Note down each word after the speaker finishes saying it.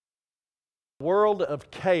World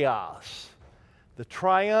of chaos, the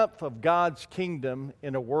triumph of God's kingdom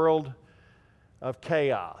in a world of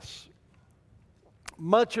chaos.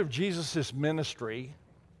 Much of Jesus' ministry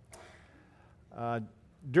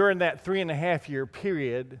during that 3.5-year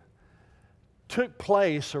period took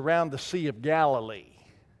place around the Sea of Galilee.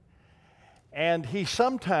 And he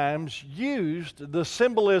sometimes used the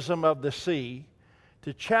symbolism of the sea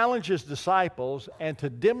to challenge his disciples and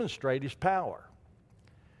to demonstrate his power.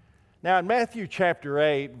 Now, in Matthew chapter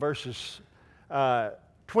 8, verses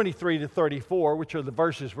 23 to 34, which are the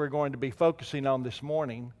verses we're going to be focusing on this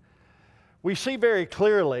morning, we see very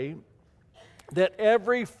clearly that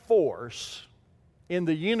every force in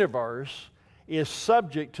the universe is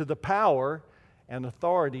subject to the power and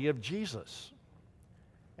authority of Jesus.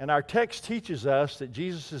 And our text teaches us that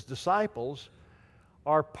Jesus' disciples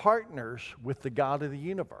are partners with the God of the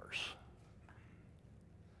universe.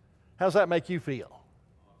 How's that make you feel?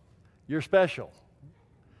 You're special.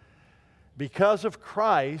 Because of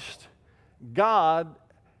Christ, God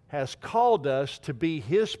has called us to be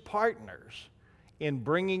His partners in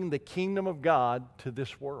bringing the kingdom of God to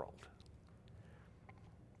this world.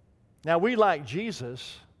 Now, we, like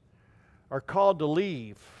Jesus, are called to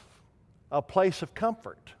leave a place of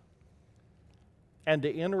comfort and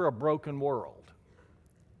to enter a broken world.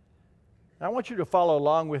 Now, I want you to follow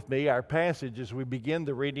along with me our passage as we begin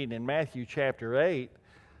the reading in Matthew chapter 8.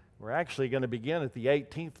 We're actually going to begin at the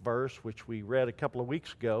 18th verse, which we read a couple of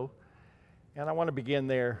weeks ago, and I want to begin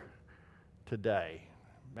there today.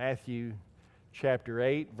 Matthew chapter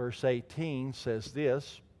 8, verse 18 says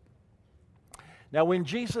this: Now when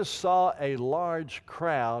Jesus saw a large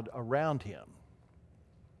crowd around him,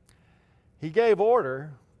 he gave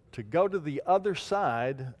order to go to the other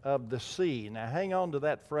side of the sea. Now hang on to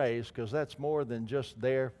that phrase, because that's more than just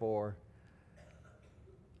there for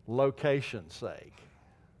location's sake.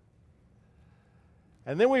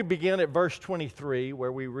 And then we begin at verse 23,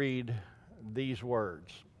 where we read these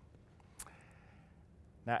words.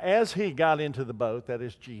 Now, as he got into the boat, that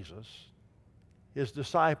is Jesus, his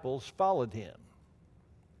disciples followed him.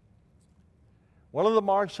 One of the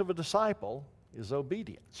marks of a disciple is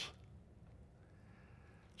obedience.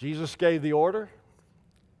 Jesus gave the order,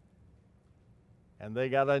 and they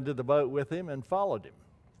got into the boat with him and followed him.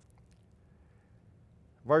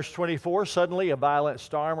 Verse 24, suddenly a violent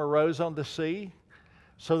storm arose on the sea,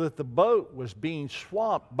 so that the boat was being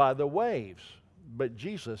swamped by the waves, but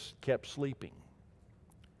Jesus kept sleeping.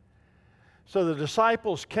 So the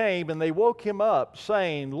disciples came and they woke him up,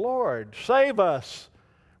 saying, Lord, save us,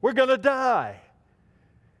 we're going to die.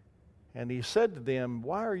 And he said to them,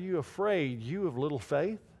 Why are you afraid, you of little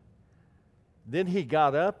faith? Then he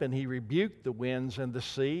got up and he rebuked the winds and the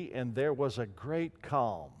sea, and there was a great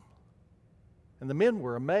calm. And the men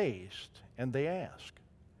were amazed, and they asked,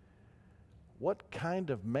 What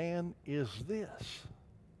kind of man is this?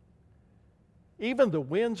 Even the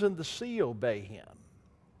winds and the sea obey him.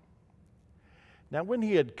 Now when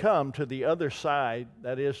he had come to the other side,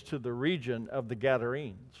 that is to the region of the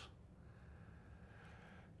Gadarenes,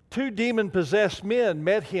 2 demon-possessed men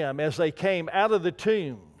met him as they came out of the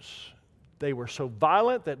tombs. They were so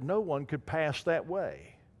violent that no one could pass that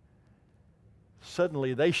way.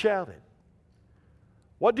 Suddenly they shouted,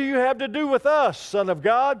 What do you have to do with us, Son of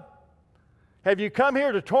God? Have you come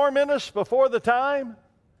here to torment us before the time?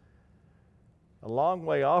 A long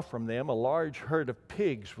way off from them, a large herd of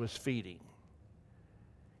pigs was feeding.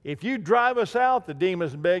 If you drive us out, the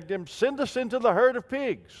demons begged him, send us into the herd of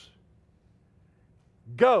pigs.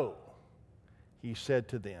 Go, he said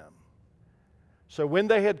to them. So when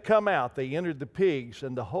they had come out, they entered the pigs,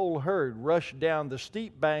 and the whole herd rushed down the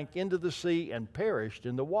steep bank into the sea and perished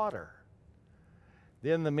in the water.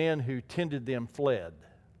 Then the men who tended them fled.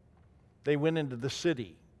 They went into the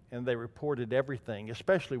city, and they reported everything,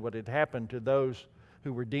 especially what had happened to those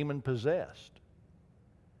who were demon-possessed.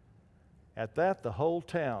 At that, the whole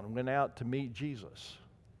town went out to meet Jesus.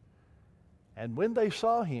 And when they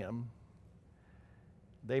saw him,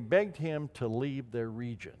 they begged him to leave their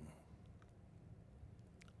region.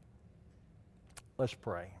 Let's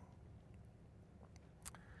pray.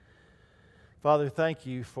 Father, thank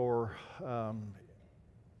you for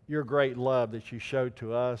your great love that you showed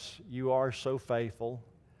to us. You are so faithful.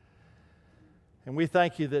 And we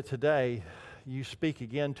thank you that today you speak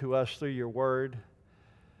again to us through your word.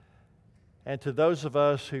 And to those of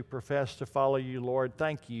us who profess to follow you, Lord,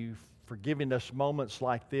 thank you for giving us moments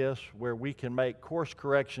like this where we can make course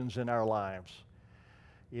corrections in our lives.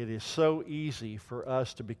 It is so easy for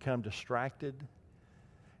us to become distracted.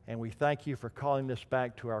 And we thank you for calling us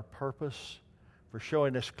back to our purpose, for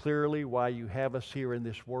showing us clearly why you have us here in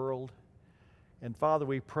this world. And Father,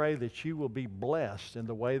 we pray that you will be blessed in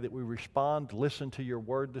the way that we respond, listen to your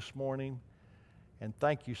word this morning. And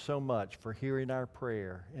thank you so much for hearing our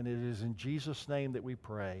prayer. And it is in Jesus' name that we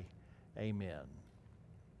pray. Amen.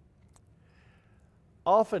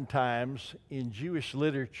 Oftentimes in Jewish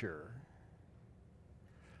literature,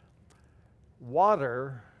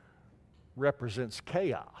 water represents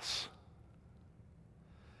chaos.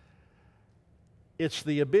 It's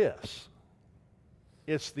the abyss.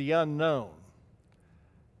 It's the unknown.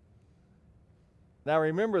 Now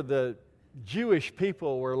remember, the Jewish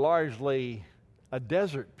people were largely a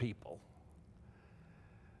desert people.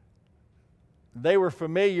 They were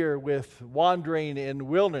familiar with wandering in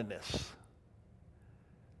wilderness.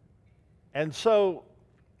 And so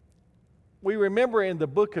we remember in the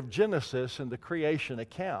book of Genesis, in the creation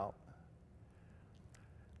account,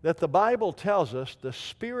 that the Bible tells us the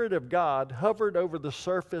Spirit of God hovered over the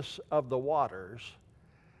surface of the waters.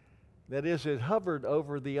 That is, it hovered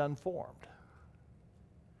over the unformed.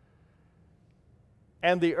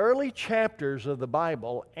 And the early chapters of the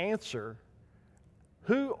Bible answer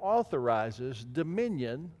who authorizes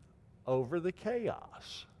dominion over the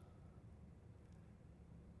chaos.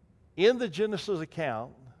 In the Genesis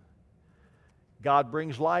account, God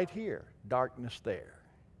brings light here, darkness there.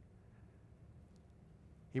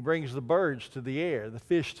 He brings the birds to the air, the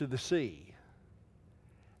fish to the sea.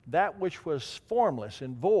 That which was formless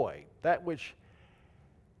and void, that which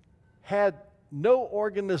had no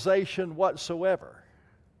organization whatsoever,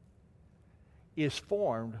 is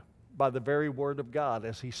formed by the very Word of God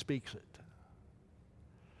as He speaks it.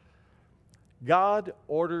 God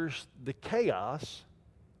orders the chaos,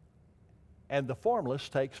 and the formless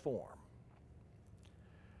takes form.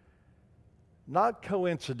 Not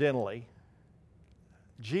coincidentally,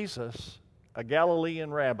 Jesus, a Galilean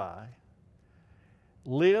rabbi,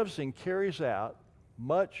 lives and carries out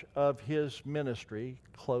much of his ministry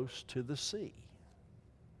close to the sea.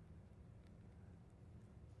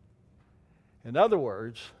 In other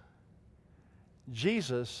words,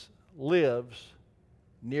 Jesus lives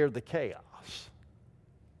near the chaos.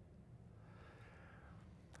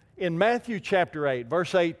 In Matthew chapter 8,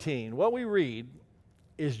 verse 18, what we read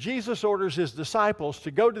is Jesus orders his disciples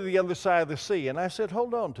to go to the other side of the sea. And I said,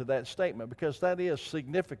 hold on to that statement because that is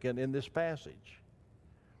significant in this passage.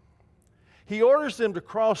 He orders them to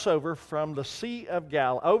cross over from the Sea of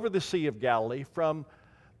over the Sea of Galilee, from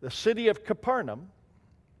the city of Capernaum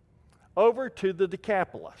over to the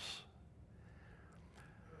Decapolis.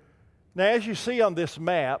 Now, as you see on this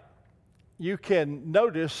map, you can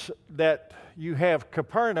notice that you have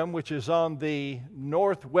Capernaum, which is on the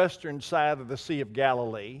northwestern side of the Sea of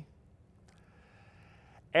Galilee.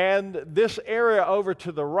 And this area over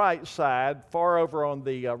to the right side, far over on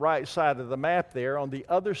the right side of the map there, on the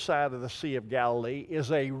other side of the Sea of Galilee,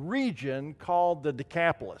 is a region called the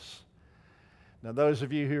Decapolis. Now, those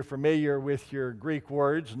of you who are familiar with your Greek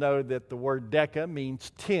words know that the word deca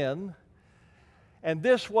means 10. And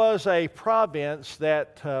this was a province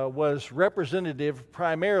that was representative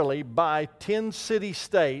primarily by 10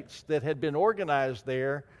 city-states that had been organized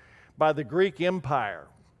there by the Greek Empire.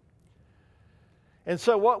 And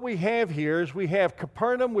so what we have here is we have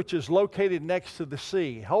Capernaum, which is located next to the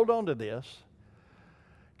sea. Hold on to this.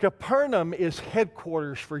 Capernaum is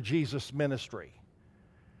headquarters for Jesus' ministry.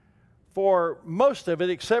 For most of it,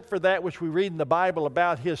 except for that which we read in the Bible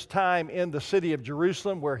about his time in the city of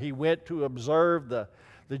Jerusalem, where he went to observe the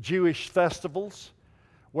Jewish festivals,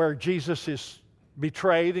 where Jesus is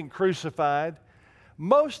betrayed and crucified,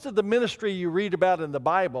 most of the ministry you read about in the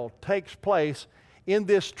Bible takes place in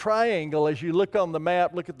this triangle. As you look on the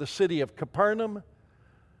map, look at the city of Capernaum,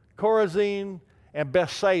 Chorazin, and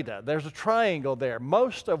Bethsaida. There's a triangle there.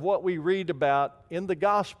 Most of what we read about in the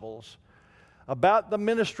Gospels about the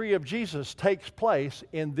ministry of Jesus takes place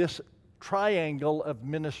in this triangle of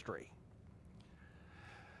ministry.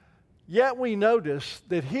 Yet we notice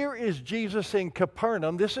that here is Jesus in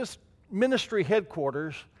Capernaum. This is ministry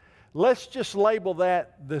headquarters. Let's just label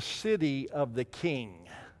that the city of the king.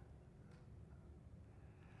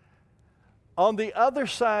 On the other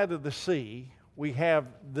side of the sea, we have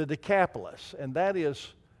the Decapolis, and that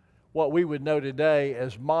is what we would know today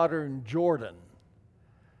as modern Jordan.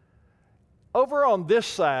 Over on this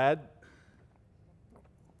side,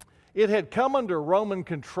 it had come under Roman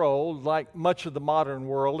control, like much of the modern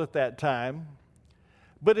world at that time,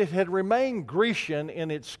 but it had remained Grecian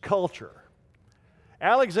in its culture.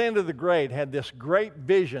 Alexander the Great had this great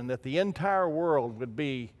vision that the entire world would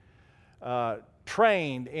be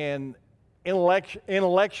trained in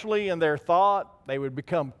intellectually in their thought. They would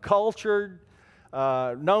become cultured,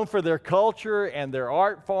 known for their culture and their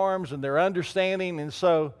art forms and their understanding. And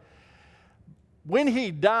so When he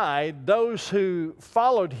died, those who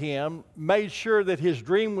followed him made sure that his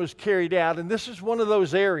dream was carried out. And this is one of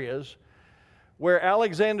those areas where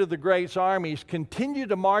Alexander the Great's armies continued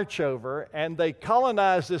to march over, and they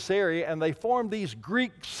colonized this area, and they formed these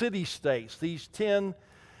Greek city-states, these 10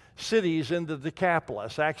 cities in the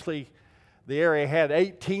Decapolis. Actually, the area had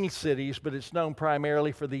 18 cities, but it's known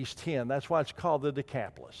primarily for these 10. That's why it's called the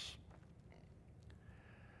Decapolis.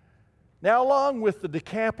 Now, along with the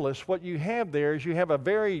Decapolis, what you have there is you have a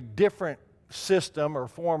very different system or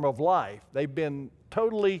form of life. They've been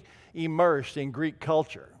totally immersed in Greek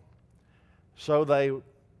culture. So they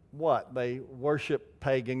worship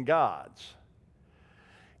pagan gods.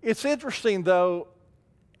 It's interesting, though,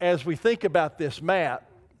 as we think about this map,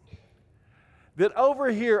 that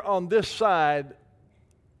over here on this side,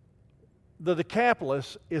 the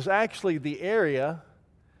Decapolis is actually the area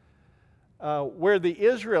where the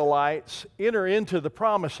Israelites enter into the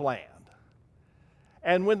Promised Land.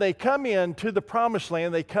 And when they come into the Promised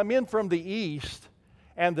Land, they come in from the east,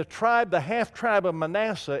 and the half-tribe of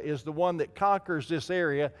Manasseh is the one that conquers this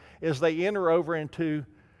area as they enter over into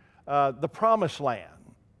the Promised Land.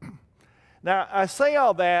 Now, I say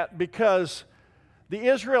all that because the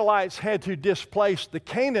Israelites had to displace the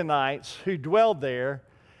Canaanites who dwelled there,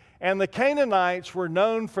 and the Canaanites were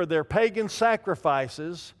known for their pagan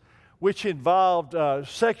sacrifices, which involved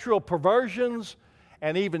sexual perversions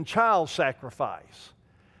and even child sacrifice.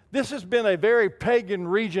 This has been a very pagan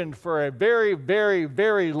region for a very, very,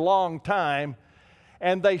 very long time,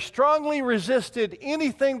 and they strongly resisted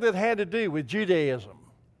anything that had to do with Judaism.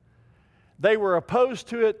 They were opposed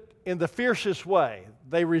to it in the fiercest way.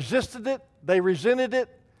 They resisted it, they resented it,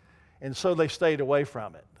 and so they stayed away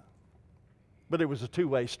from it. But it was a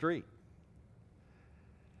two-way street.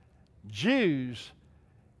 Jews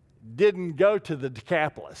didn't go to the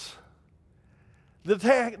Decapolis.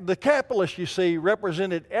 The Decapolis, you see,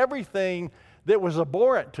 represented everything that was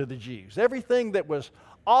abhorrent to the Jews, everything that was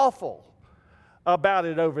awful about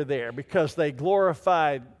it over there, because they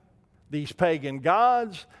glorified these pagan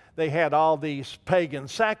gods, they had all these pagan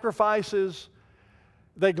sacrifices,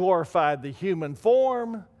 they glorified the human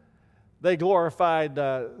form, they glorified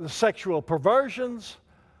the sexual perversions.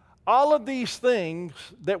 All of these things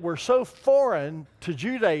that were so foreign to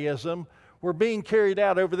Judaism were being carried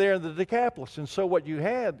out over there in the Decapolis. And so what you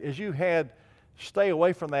had is stay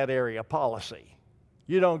away from that area policy.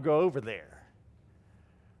 You don't go over there.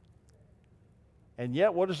 And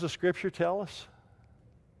yet, what does the Scripture tell us?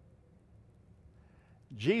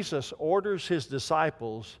 Jesus orders his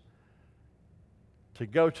disciples to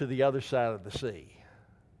go to the other side of the sea.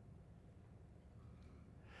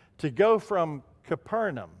 To go from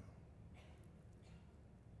Capernaum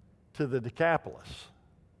to the Decapolis,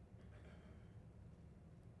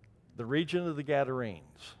 the region of the Gadarenes.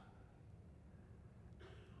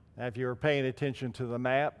 Now, if you were paying attention to the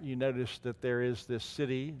map, you notice that there is this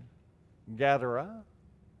city, Gadara.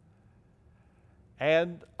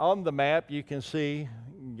 And on the map, you can see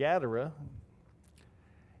Gadara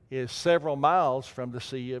is several miles from the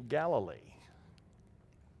Sea of Galilee.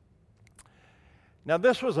 Now,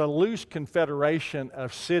 this was a loose confederation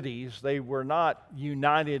of cities. They were not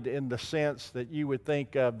united in the sense that you would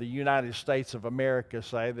think of the United States of America,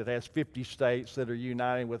 say, that has 50 states that are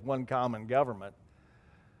united with one common government.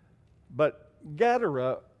 But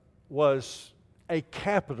Gadara was a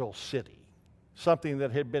capital city, something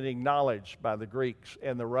that had been acknowledged by the Greeks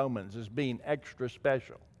and the Romans as being extra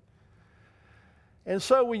special. And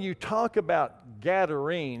so when you talk about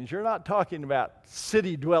Gadarenes, you're not talking about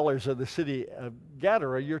city dwellers of the city of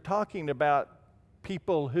Gadara. You're talking about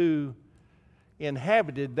people who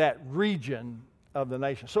inhabited that region of the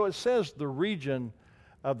nation. So it says the region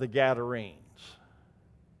of the Gadarenes.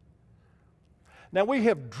 Now we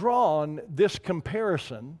have drawn this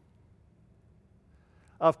comparison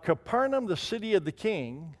of Capernaum, the city of the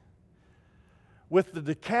king, with the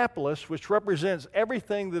Decapolis, which represents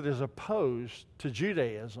everything that is opposed to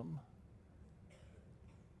Judaism.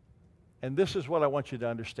 And this is what I want you to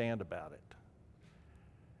understand about it.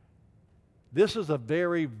 This is a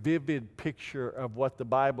very vivid picture of what the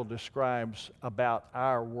Bible describes about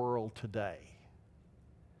our world today.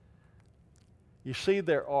 You see,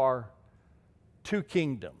 there are two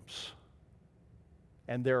kingdoms,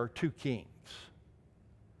 and there are two kings.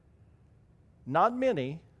 Not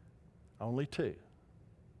many, only two.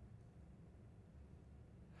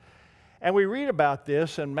 And we read about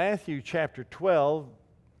this in Matthew chapter 12,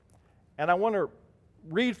 and I want to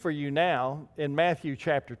read for you now in Matthew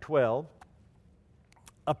chapter 12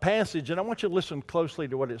 a passage, and I want you to listen closely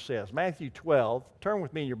to what it says. Matthew 12, turn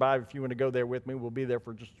with me in your Bible if you want to go there with me. We'll be there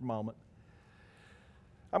for just a moment.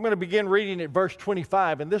 I'm going to begin reading at verse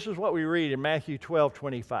 25, and this is what we read in Matthew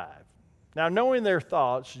 12:25. Now, knowing their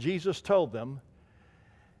thoughts, Jesus told them,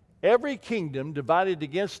 "Every kingdom divided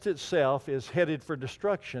against itself is headed for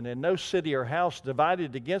destruction, and no city or house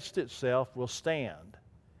divided against itself will stand.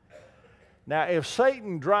 Now, if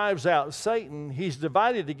Satan drives out Satan, he's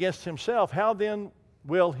divided against himself. How then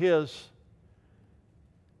will his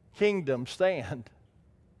kingdom stand?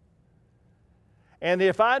 And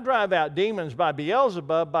if I drive out demons by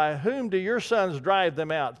Beelzebub, by whom do your sons drive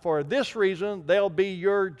them out? For this reason, they'll be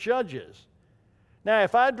your judges. Now,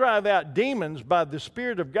 if I drive out demons by the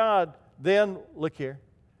Spirit of God, then, look here,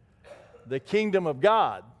 the kingdom of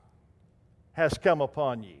God has come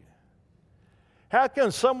upon you. How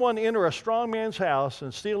can someone enter a strong man's house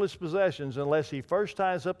and steal his possessions unless he first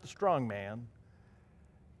ties up the strong man?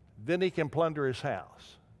 Then he can plunder his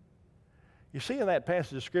house." You see, in that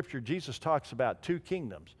passage of Scripture, Jesus talks about two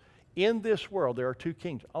kingdoms. In this world, there are two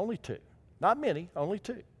kingdoms, only two. Not many, only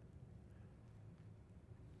two.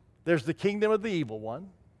 There's the kingdom of the evil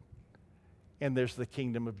one, and there's the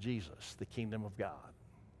kingdom of Jesus, the kingdom of God.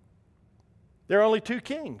 There are only two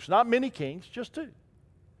kings, not many kings, just two.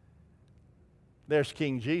 There's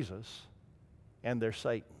King Jesus, and there's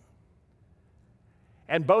Satan.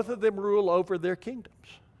 And both of them rule over their kingdoms.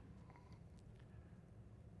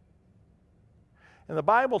 And the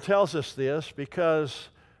Bible tells us this because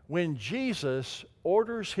when Jesus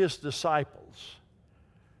orders his disciples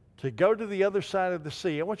to go to the other side of the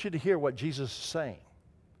sea, I want you to hear what Jesus is saying.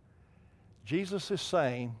 Jesus is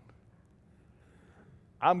saying,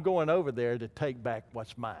 I'm going over there to take back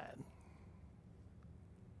what's mine.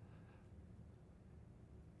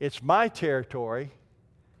 It's my territory.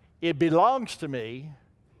 It belongs to me,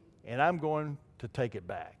 and I'm going to take it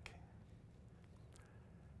back.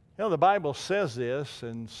 You know, the Bible says this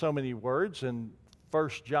in so many words. In 1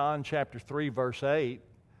 John chapter 3, verse 8,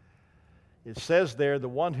 it says there, the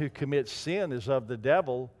one who commits sin is of the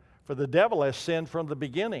devil, for the devil has sinned from the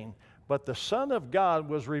beginning. But the Son of God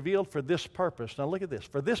was revealed for this purpose. Now look at this,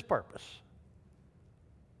 for this purpose,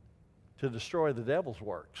 to destroy the devil's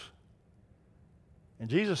works. And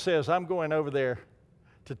Jesus says, I'm going over there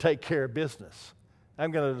to take care of business.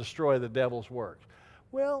 I'm going to destroy the devil's works.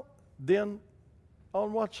 Well, then,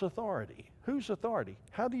 on what's authority? Whose authority?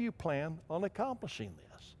 How do you plan on accomplishing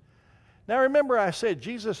this? Now remember, I said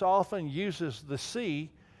Jesus often uses the sea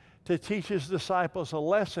to teach his disciples a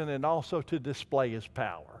lesson and also to display his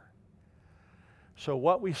power. So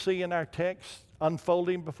what we see in our text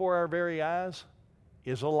unfolding before our very eyes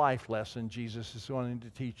is a life lesson Jesus is wanting to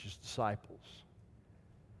teach his disciples.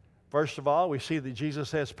 First of all, we see that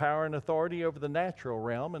Jesus has power and authority over the natural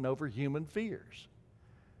realm and over human fears.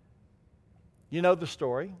 You know the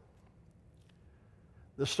story.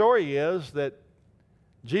 The story is that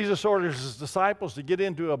Jesus orders his disciples to get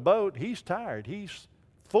into a boat. He's tired. He's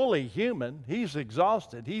fully human. He's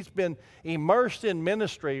exhausted. He's been immersed in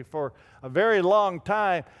ministry for a very long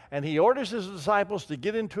time, and he orders his disciples to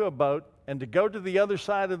get into a boat and to go to the other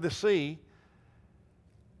side of the sea.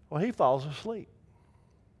 Well, he falls asleep.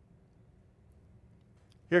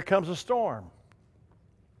 Here comes a storm.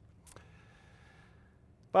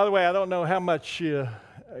 By the way, I don't know how much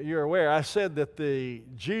you're aware. I said that the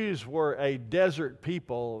Jews were a desert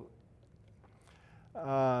people.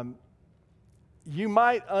 You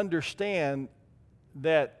might understand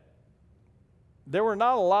that there were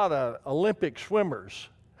not a lot of Olympic swimmers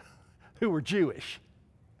who were Jewish.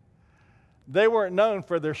 They weren't known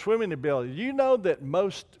for their swimming ability. You know that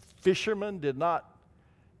most fishermen did not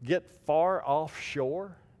get far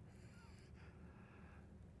offshore?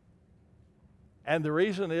 And the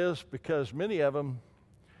reason is because many of them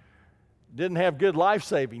didn't have good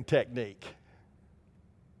life-saving technique.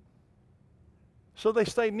 So they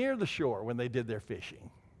stayed near the shore when they did their fishing.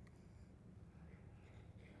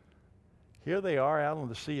 Here they are out on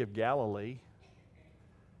the Sea of Galilee,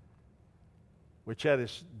 which at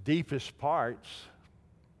its deepest parts,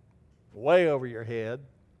 way over your head.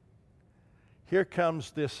 Here comes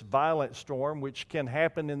this violent storm, which can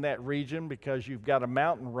happen in that region because you've got a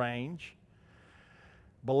mountain range.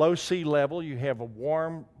 Below sea level, you have a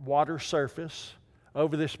warm water surface.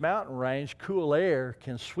 Over this mountain range, cool air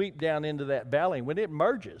can sweep down into that valley. When it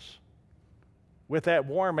merges with that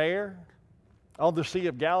warm air on the Sea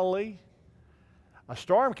of Galilee, a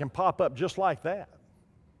storm can pop up just like that.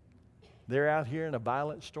 They're out here in a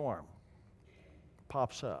violent storm.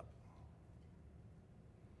 Pops up.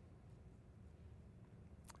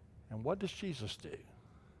 And what does Jesus do?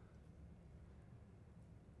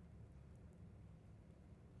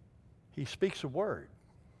 He speaks a word.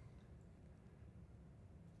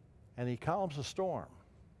 And he calms the storm.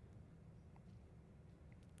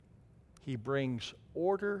 He brings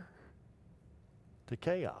order to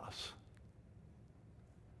chaos.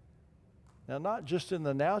 Now, not just in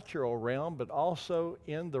the natural realm, but also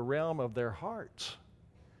in the realm of their hearts.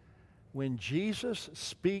 When Jesus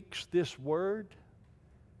speaks this word,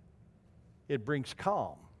 it brings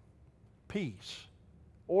calm, peace,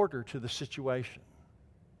 order to the situation.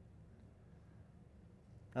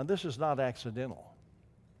 Now, this is not accidental.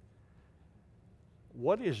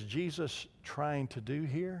 What is Jesus trying to do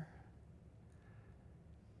here?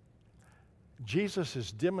 Jesus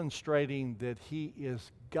is demonstrating that he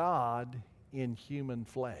is God in human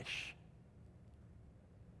flesh.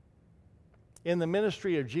 In the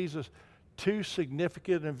ministry of Jesus, two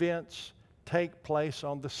significant events take place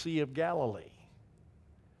on the Sea of Galilee.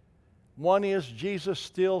 One is Jesus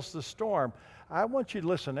stills the storm. I want you to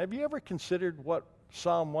listen. Have you ever considered what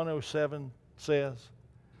Psalm 107 says?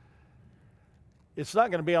 It's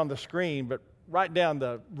not going to be on the screen, but write down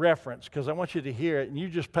the reference because I want you to hear it, and you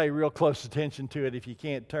just pay real close attention to it if you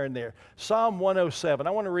can't turn there. Psalm 107. I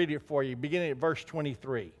want to read it for you, beginning at verse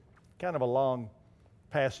 23. Kind of a long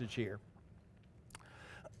passage here.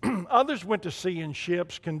 Others went to sea in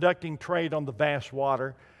ships, conducting trade on the vast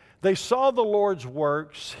water. They saw the Lord's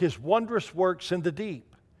works, his wondrous works in the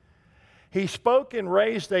deep. He spoke and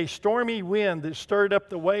raised a stormy wind that stirred up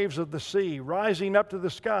the waves of the sea, rising up to the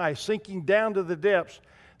sky, sinking down to the depths,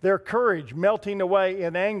 their courage melting away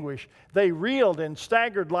in anguish. They reeled and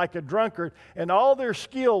staggered like a drunkard, and all their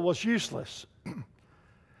skill was useless.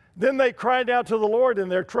 Then they cried out to the Lord in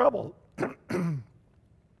their trouble.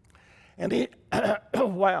 And he,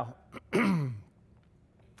 wow, and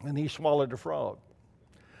he swallowed a frog.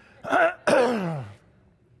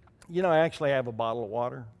 You know, I actually have a bottle of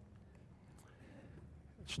water.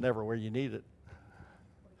 It's never where you need it.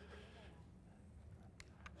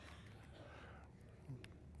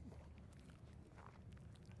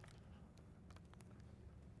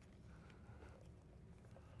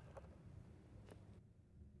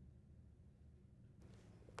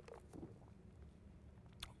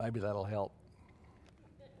 Maybe that'll help.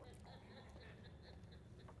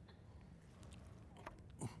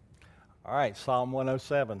 All right, Psalm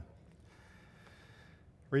 107.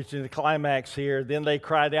 Reaching the climax here. Then they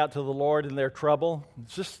cried out to the Lord in their trouble.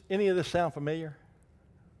 Does this, any of this sound familiar?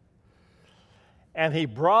 And he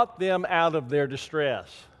brought them out of their distress.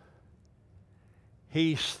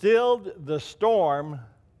 He stilled the storm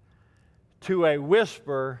to a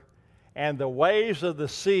whisper, and the waves of the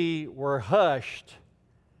sea were hushed,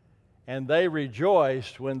 and they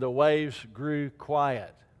rejoiced when the waves grew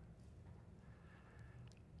quiet.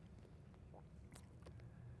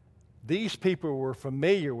 These people were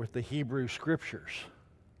familiar with the Hebrew Scriptures.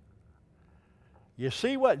 You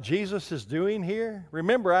see what Jesus is doing here?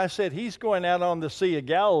 Remember, I said he's going out on the Sea of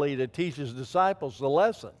Galilee to teach his disciples the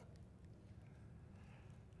lesson.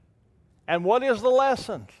 And what is the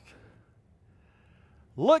lesson?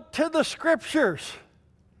 Look to the Scriptures.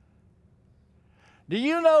 Do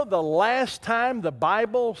you know the last time the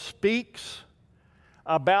Bible speaks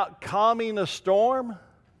about calming a storm?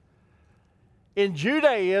 In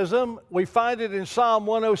Judaism, we find it in Psalm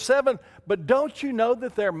 107, but don't you know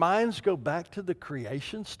that their minds go back to the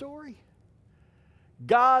creation story?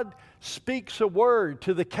 God speaks a word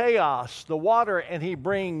to the chaos, the water, and he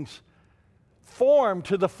brings form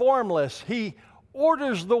to the formless. He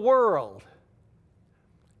orders the world.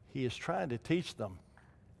 He is trying to teach them,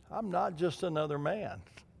 I'm not just another man.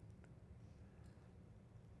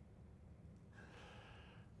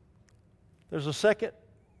 There's a second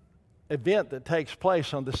event that takes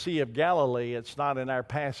place on the Sea of Galilee. It's not in our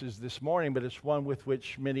passage this morning, but it's one with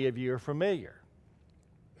which many of you are familiar.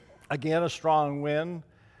 Again, a strong wind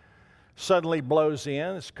suddenly blows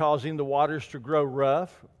in. It's causing the waters to grow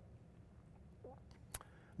rough.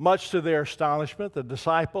 Much to their astonishment, the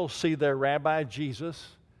disciples see their rabbi,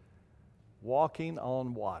 Jesus, walking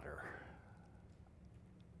on water.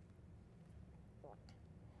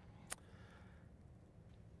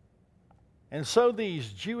 And so these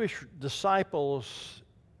Jewish disciples,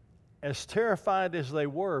 as terrified as they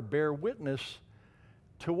were, bear witness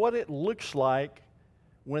to what it looks like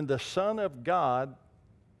when the Son of God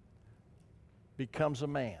becomes a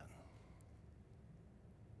man.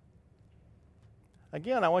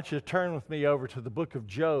 Again, I want you to turn with me over to the book of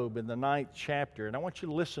Job in the 9th chapter, and I want you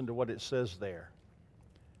to listen to what it says there.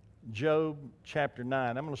 Job chapter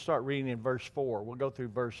 9. I'm going to start reading in verse 4. We'll go through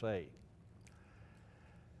verse 8.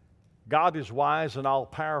 God is wise and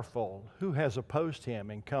all-powerful. Who has opposed him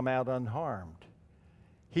and come out unharmed?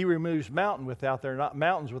 He removes mountains without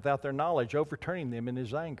their knowledge, overturning them in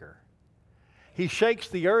his anger. He shakes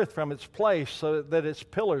the earth from its place so that its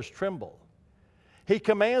pillars tremble. He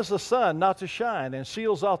commands the sun not to shine and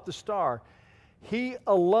seals off the star. He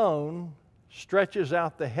alone stretches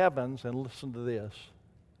out the heavens, and listen to this,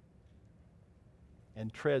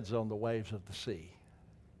 and treads on the waves of the sea.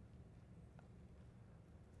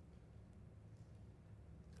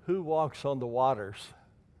 Who walks on the waters?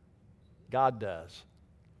 God does.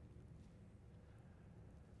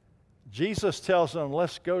 Jesus tells them,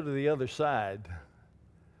 let's go to the other side.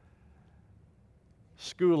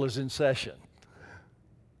 School is in session.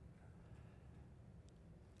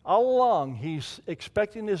 All along, he's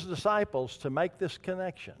expecting his disciples to make this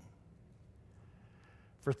connection.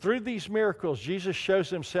 For through these miracles, Jesus shows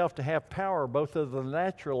himself to have power both over the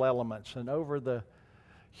natural elements and over the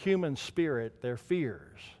human spirit, their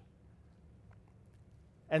fears.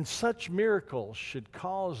 And such miracles should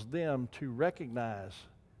cause them to recognize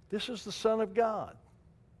this is the Son of God.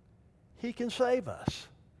 He can save us.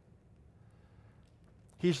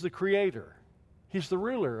 He's the creator. He's the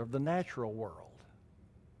ruler of the natural world.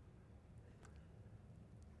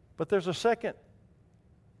 But there's a second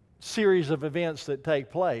series of events that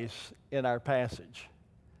take place in our passage.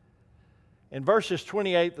 In verses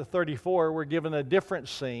 28 to 34, we're given a different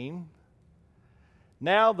scene.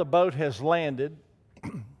 Now the boat has landed,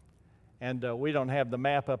 and we don't have the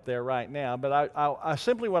map up there right now, but I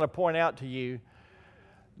simply want to point out to you,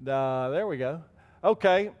 there we go.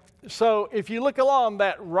 Okay, so if you look along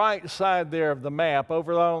that right side there of the map,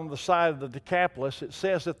 over on the side of the Decapolis, it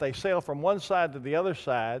says that they sail from one side to the other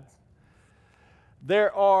side.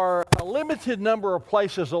 There are a limited number of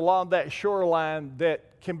places along that shoreline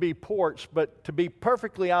that can be ports, but to be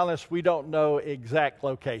perfectly honest, we don't know exact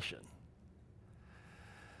location.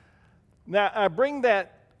 Now, I bring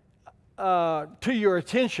that to your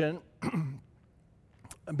attention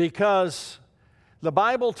because the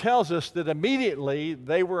Bible tells us that immediately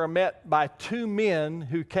they were met by two men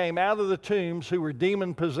who came out of the tombs who were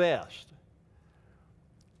demon-possessed.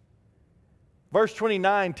 Verse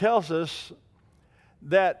 29 tells us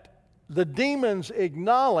that the demons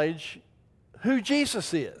acknowledge who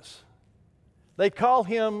Jesus is. They call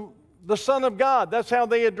him the Son of God. That's how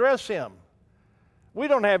they address him. We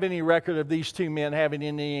don't have any record of these two men having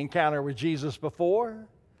any encounter with Jesus before.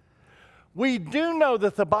 We do know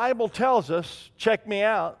that the Bible tells us, check me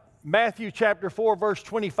out, Matthew chapter 4, verse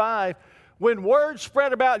 25, when word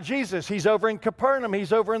spread about Jesus, he's over in Capernaum,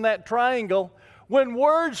 he's over in that triangle. When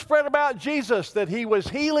word spread about Jesus that he was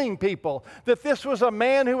healing people, that this was a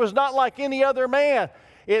man who was not like any other man,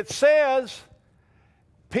 it says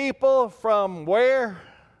people from where?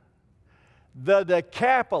 The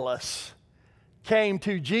Decapolis came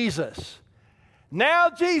to Jesus. Now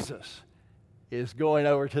Jesus is going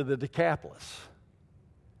over to the Decapolis.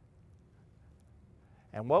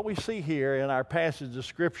 And what we see here in our passage of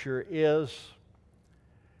Scripture is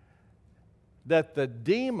that the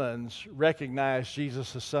demons recognize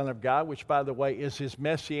Jesus as Son of God, which, by the way, is his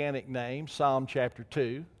messianic name, Psalm chapter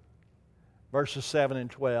 2, verses 7 and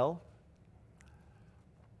 12.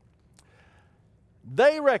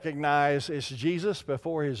 They recognize it's Jesus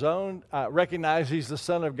before his own, recognize he's the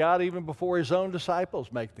Son of God even before his own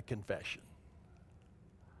disciples make the confession.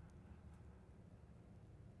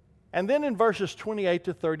 And then in verses 28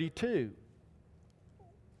 to 32,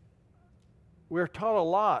 we're taught a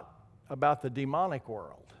lot about the demonic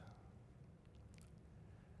world.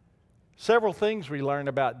 Several things we learn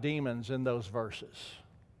about demons in those verses.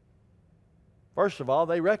 First of all,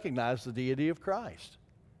 they recognize the deity of Christ.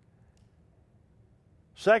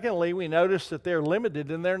 Secondly, we notice that they're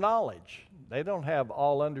limited in their knowledge. They don't have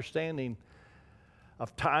all understanding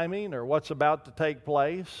of timing or what's about to take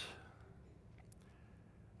place.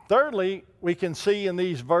 Thirdly, we can see in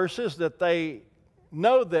these verses that they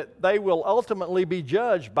know that they will ultimately be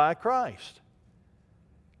judged by Christ.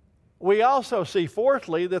 We also see,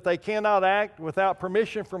 fourthly, that they cannot act without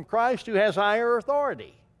permission from Christ, who has higher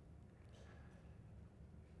authority.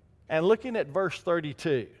 And looking at verse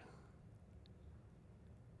 32,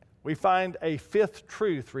 we find a fifth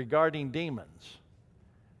truth regarding demons,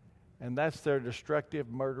 and that's their destructive,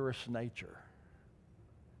 murderous nature.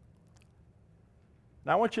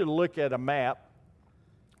 Now I want you to look at a map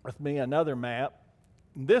with me, another map.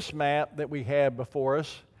 This map that we have before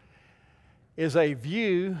us is a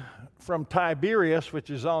view from Tiberias, which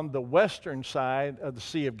is on the western side of the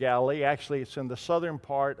Sea of Galilee. Actually, it's in the southern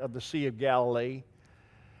part of the Sea of Galilee,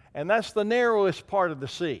 and that's the narrowest part of the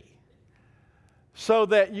sea. So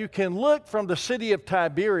that you can look from the city of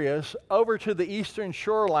Tiberias over to the eastern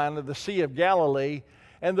shoreline of the Sea of Galilee.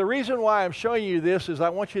 And the reason why I'm showing you this is I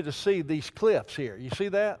want you to see these cliffs here. You see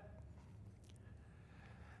that?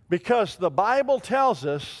 Because the Bible tells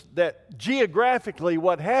us that geographically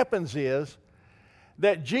what happens is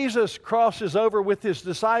that Jesus crosses over with his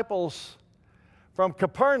disciples from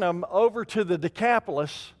Capernaum over to the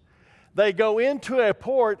Decapolis. They go into a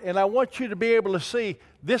port, and I want you to be able to see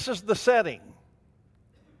this is the setting.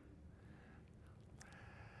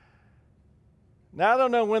 Now, I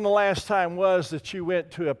don't know when the last time was that you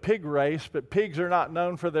went to a pig race, but pigs are not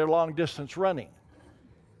known for their long-distance running.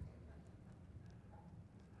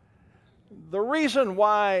 The reason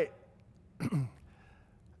why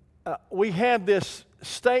we had this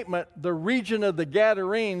statement, the region of the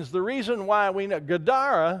Gadarenes, the reason why we know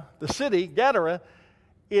Gadara, the city, Gadara,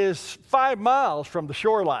 is 5 miles from the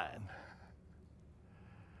shoreline.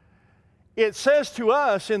 It says to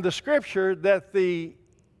us in the scripture that the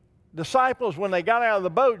disciples, when they got out of the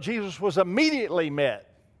boat, Jesus was immediately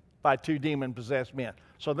met by 2 demon-possessed men.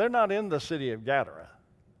 So they're not in the city of Gadara.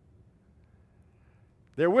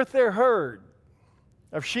 They're with their herd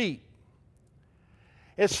of sheep.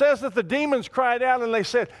 It says that the demons cried out and they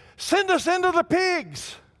said, "Send us into the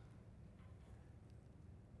pigs."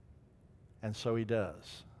 And so he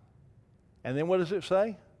does. And then what does it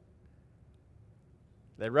say?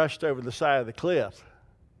 They rushed over the side of the cliff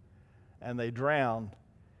and they drowned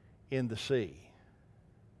in the sea.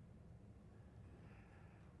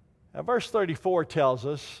 Now, verse 34 tells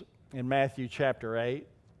us in Matthew chapter 8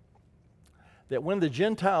 that when the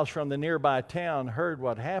Gentiles from the nearby town heard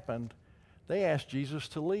what happened, they asked Jesus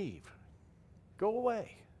to leave. Go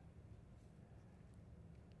away.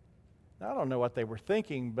 Now, I don't know what they were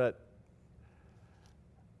thinking, but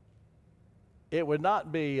it would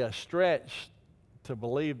not be a stretch to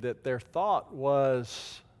believe that their thought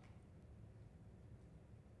was,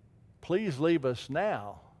 please leave us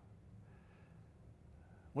now.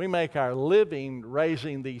 We make our living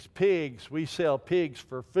raising these pigs. We sell pigs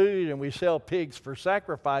for food and we sell pigs for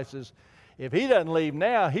sacrifices. If he doesn't leave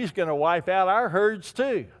now, he's going to wipe out our herds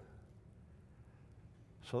too.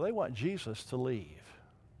 So they want Jesus to leave.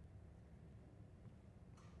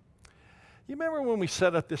 You remember when we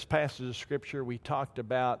set up this passage of Scripture, we talked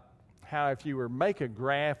about how if you were to make a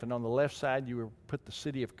graph and on the left side you would put the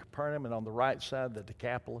city of Capernaum and on the right side the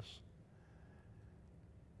Decapolis.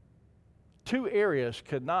 2 areas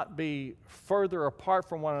could not be further apart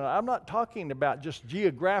from one another. I'm not talking about just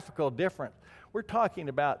geographical difference. We're talking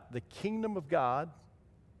about the kingdom of God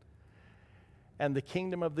and the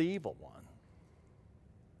kingdom of the evil one.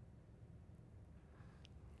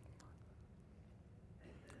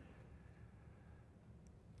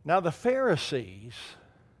 Now, the Pharisees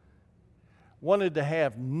wanted to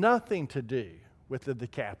have nothing to do with the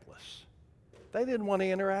Decapolis. They didn't want to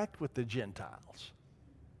interact with the Gentiles.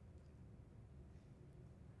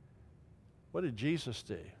 What did Jesus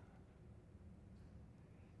do?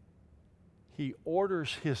 He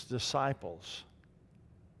orders his disciples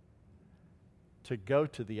to go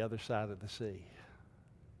to the other side of the sea.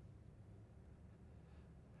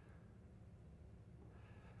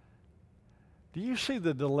 Do you see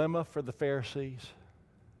the dilemma for the Pharisees?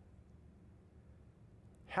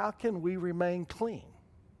 How can we remain clean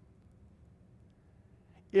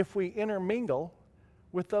if we intermingle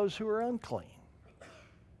with those who are unclean?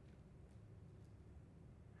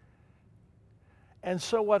 And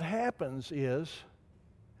so what happens is,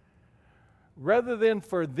 rather than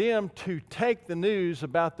for them to take the news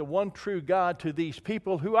about the one true God to these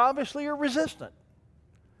people who obviously are resistant,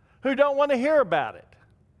 who don't want to hear about it,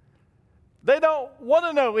 they don't want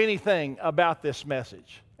to know anything about this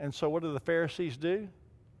message. And so what do the Pharisees do?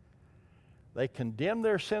 They condemn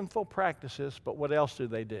their sinful practices, but what else do?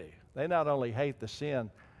 They not only hate the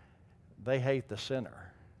sin, they hate the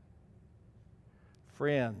sinner.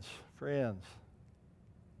 Friends,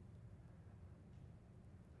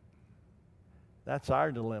 that's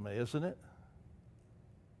our dilemma, isn't it?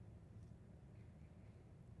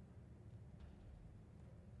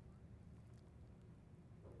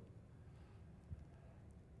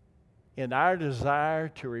 In our desire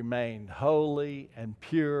to remain holy and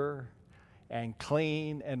pure and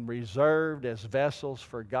clean and reserved as vessels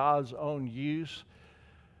for God's own use,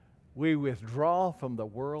 we withdraw from the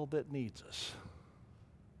world that needs us.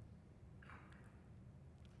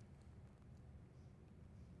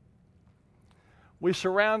 We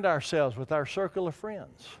surround ourselves with our circle of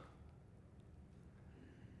friends.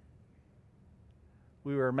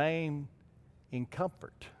 We remain in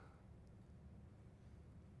comfort.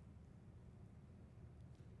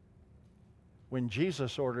 When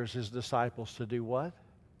Jesus orders his disciples to do what?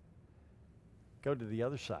 Go to the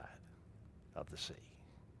other side of the sea.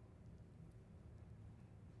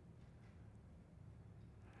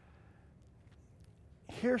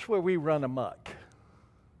 Here's where we run amok.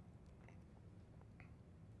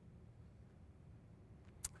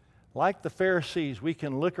 Like the Pharisees, we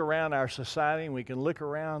can look around our society and we can look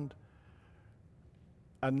around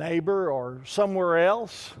a neighbor or somewhere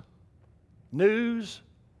else, news.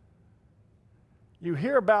 You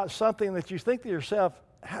hear about something that you think to yourself,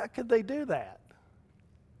 how could they do that?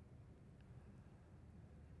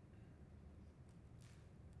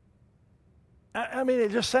 I mean,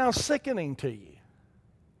 it just sounds sickening to you.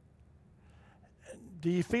 Do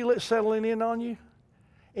you feel it settling in on you?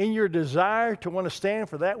 In your desire to want to stand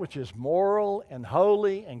for that which is moral and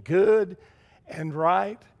holy and good and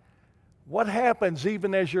right? What happens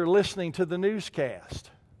even as you're listening to the newscast?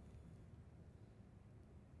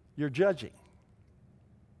 You're judging.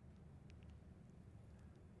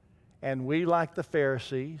 And we, like the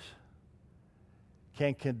Pharisees,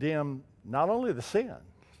 can condemn not only the sin,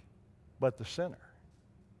 but the sinner.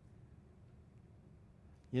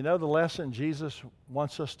 You know the lesson Jesus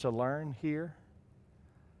wants us to learn here?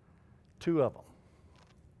 Two of them.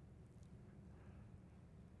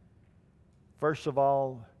 First of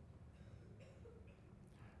all,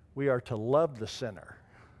 we are to love the sinner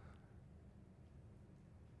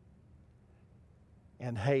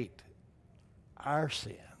and hate our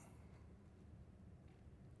sin.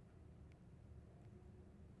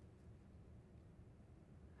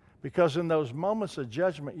 Because in those moments of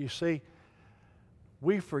judgment, you see,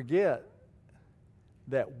 we forget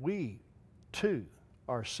that we too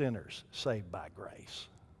are sinners saved by grace.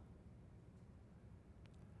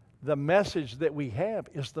 The message that we have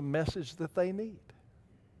is the message that they need.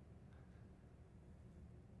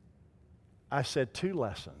 I said 2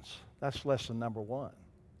 lessons. That's lesson number 1.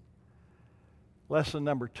 Lesson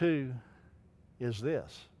number 2 is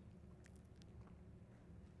this.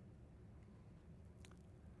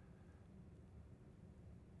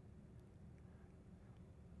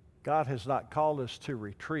 God has not called us to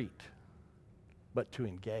retreat, but to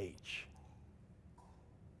engage.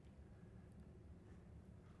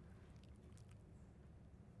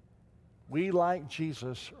 We, like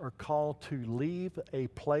Jesus, are called to leave a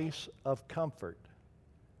place of comfort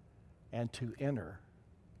and to enter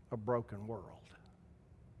a broken world.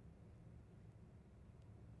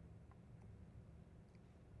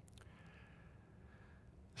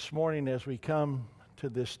 This morning, as we come to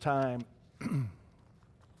this time,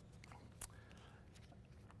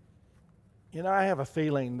 you know, I have a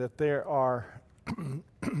feeling that there are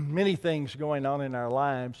many things going on in our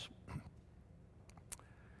lives,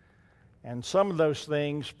 and some of those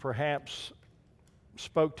things perhaps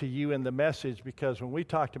spoke to you in the message, because when we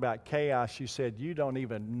talked about chaos, you said, you don't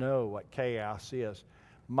even know what chaos is.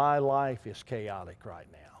 My life is chaotic right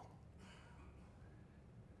now.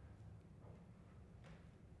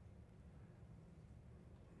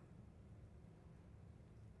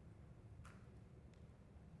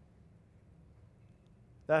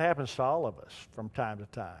 That happens to all of us from time to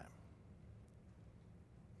time.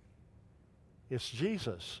 It's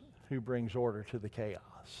Jesus who brings order to the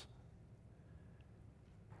chaos.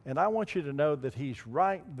 And I want you to know that He's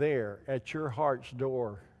right there at your heart's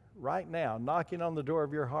door right now, knocking on the door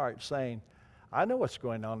of your heart saying, I know what's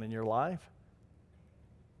going on in your life,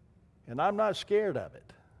 and I'm not scared of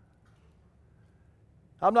it.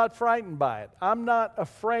 I'm not frightened by it. I'm not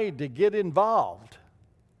afraid to get involved.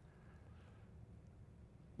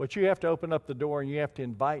 But you have to open up the door and you have to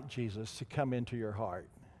invite Jesus to come into your heart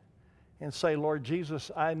and say, Lord Jesus,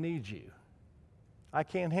 I need you. I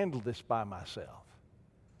can't handle this by myself.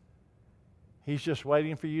 He's just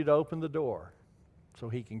waiting for you to open the door so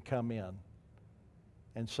He can come in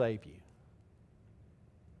and save you.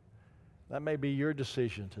 That may be your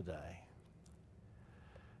decision today.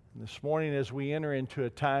 And this morning, as we enter into a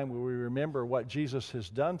time where we remember what Jesus has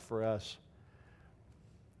done for us,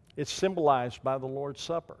 it's symbolized by the Lord's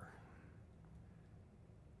Supper.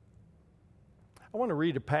 I want to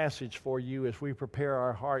read a passage for you as we prepare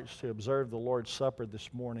our hearts to observe the Lord's Supper this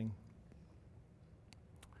morning.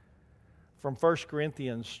 From 1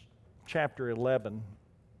 Corinthians chapter 11,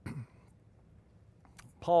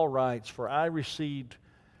 Paul writes, For I received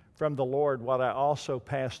from the Lord what I also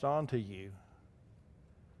passed on to you.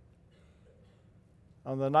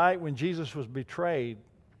 On the night when Jesus was betrayed,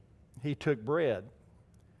 He took bread.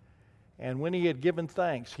 And when He had given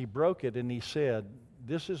thanks, He broke it and He said,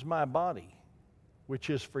 This is my body,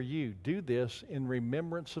 which is for you. Do this in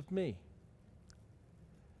remembrance of me.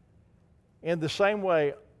 In the same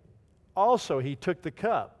way, also He took the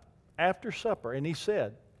cup after supper and He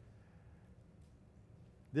said,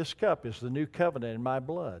 This cup is the new covenant in my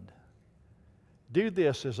blood. Do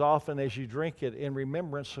this as often as you drink it in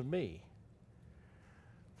remembrance of me.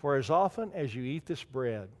 For as often as you eat this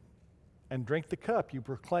bread and drink the cup, you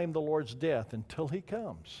proclaim the Lord's death until He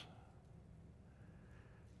comes.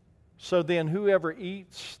 So then, whoever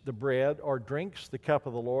eats the bread or drinks the cup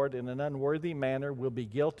of the Lord in an unworthy manner will be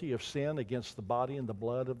guilty of sin against the body and the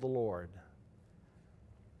blood of the Lord.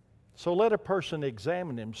 So let a person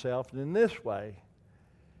examine himself, and in this way,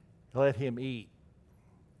 let him eat.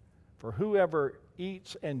 For whoever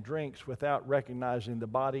eats and drinks without recognizing the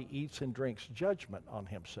body eats and drinks judgment on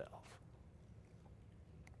himself.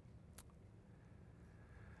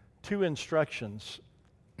 Two instructions.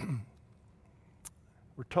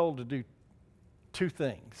 We're told to do two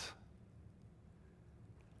things.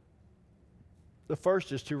 The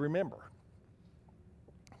first is to remember.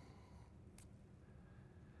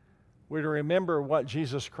 We're to remember what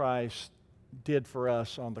Jesus Christ did for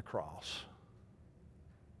us on the cross.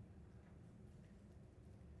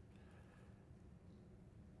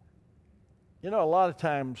 You know, a lot of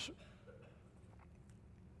times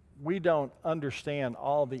we don't understand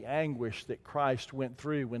all the anguish that Christ went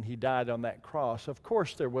through when he died on that cross. Of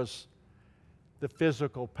course, there was the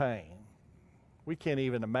physical pain. We can't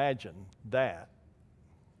even imagine that.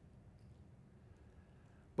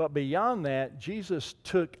 But beyond that, Jesus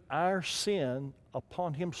took our sin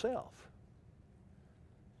upon himself.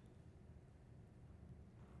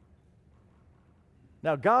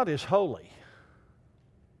 Now, God is holy,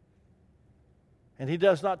 and he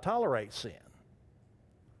does not tolerate sin.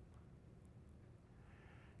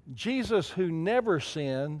 Jesus, who never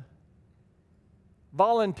sinned,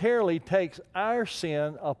 voluntarily takes our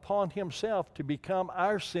sin upon himself to become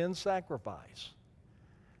our sin sacrifice.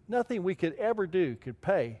 Nothing we could ever do could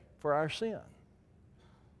pay for our sin.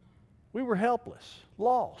 We were helpless,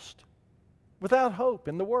 lost, without hope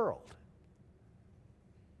in the world.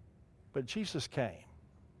 But Jesus came,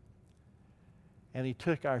 and he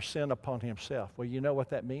took our sin upon himself. Well, you know what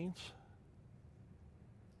that means?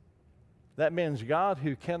 That means God,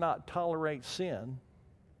 who cannot tolerate sin,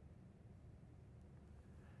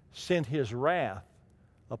 sent his wrath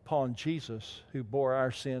upon Jesus, who bore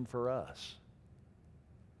our sin for us,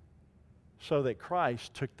 so that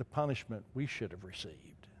Christ took the punishment we should have received.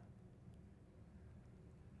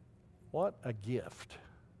 What a gift.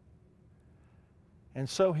 And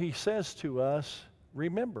so he says to us,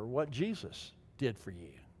 remember what Jesus did for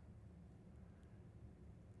you.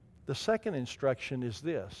 The second instruction is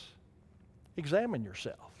this: examine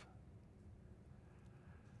yourself.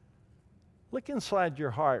 Look inside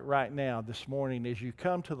your heart right now this morning as you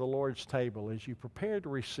come to the Lord's table, as you prepare to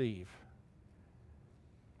receive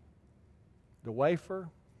the wafer,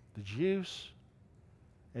 the juice,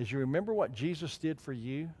 as you remember what Jesus did for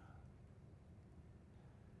you.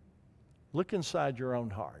 Look inside your own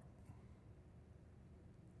heart.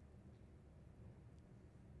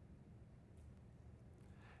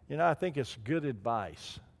 You know, I think it's good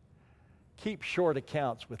advice. Keep short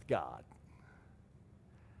accounts with God.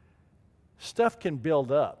 Stuff can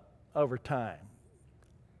build up over time.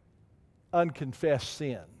 Unconfessed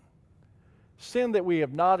sin. Sin that we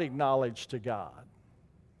have not acknowledged to God.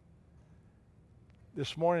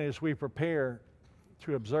 This morning, as we prepare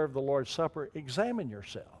to observe the Lord's Supper, examine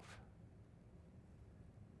yourself.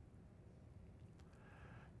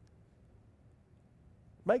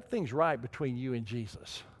 Make things right between you and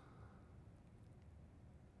Jesus.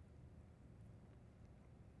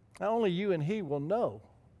 Not only you and he will know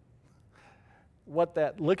what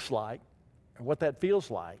that looks like and what that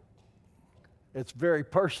feels like. It's very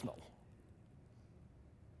personal.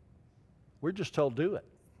 We're just told do it.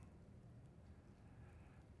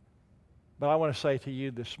 But I want to say to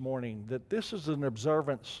you this morning that this is an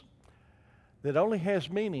observance that only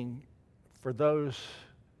has meaning for those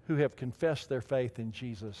who have confessed their faith in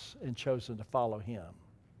Jesus and chosen to follow him.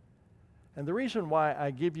 And the reason why I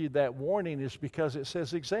give you that warning is because it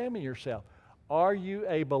says examine yourself. Are you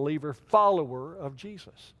a believer, follower of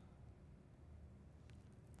Jesus?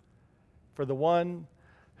 For the one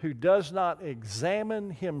who does not examine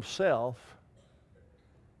himself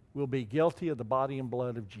will be guilty of the body and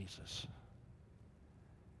blood of Jesus.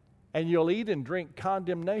 And you'll eat and drink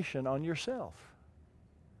condemnation on yourself.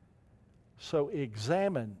 So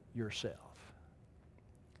examine yourself.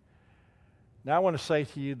 Now I want to say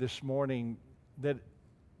to you this morning that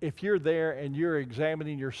if you're there and you're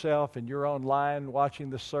examining yourself and you're online watching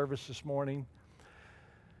the service this morning,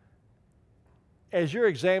 as you're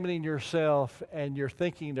examining yourself and you're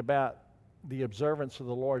thinking about the observance of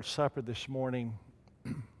the Lord's Supper this morning,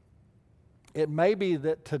 it may be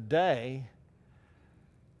that today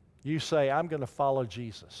you say, I'm going to follow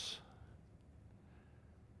Jesus.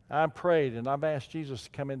 I've prayed and I've asked Jesus to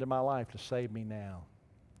come into my life to save me now.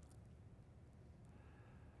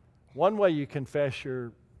 One way you confess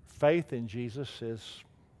your faith in Jesus is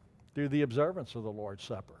through the observance of the Lord's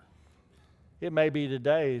Supper. It may be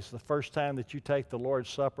today is the first time that you take the Lord's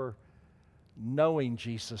Supper knowing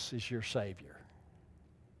Jesus is your Savior.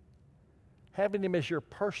 Having Him as your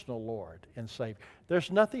personal Lord and Savior.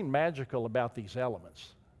 There's nothing magical about these elements.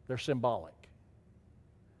 They're symbolic.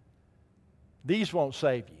 These won't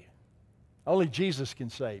save you. Only Jesus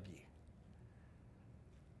can save you.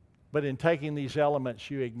 But in taking these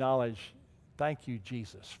elements, you acknowledge, thank you,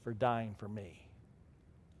 Jesus, for dying for me.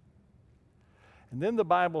 And then the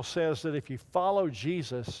Bible says that if you follow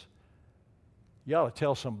Jesus, you ought to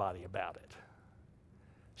tell somebody about it.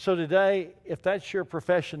 So today, if that's your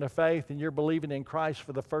profession of faith and you're believing in Christ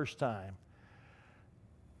for the first time,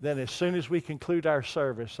 then as soon as we conclude our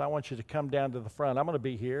service, I want you to come down to the front. I'm going to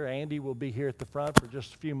be here. Andy will be here at the front for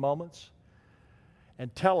just a few moments.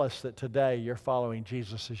 And tell us that today you're following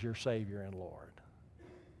Jesus as your Savior and Lord.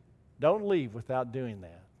 Don't leave without doing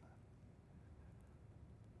that.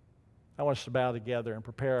 I want us to bow together and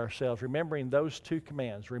prepare ourselves, remembering those two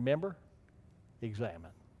commands. Remember, examine.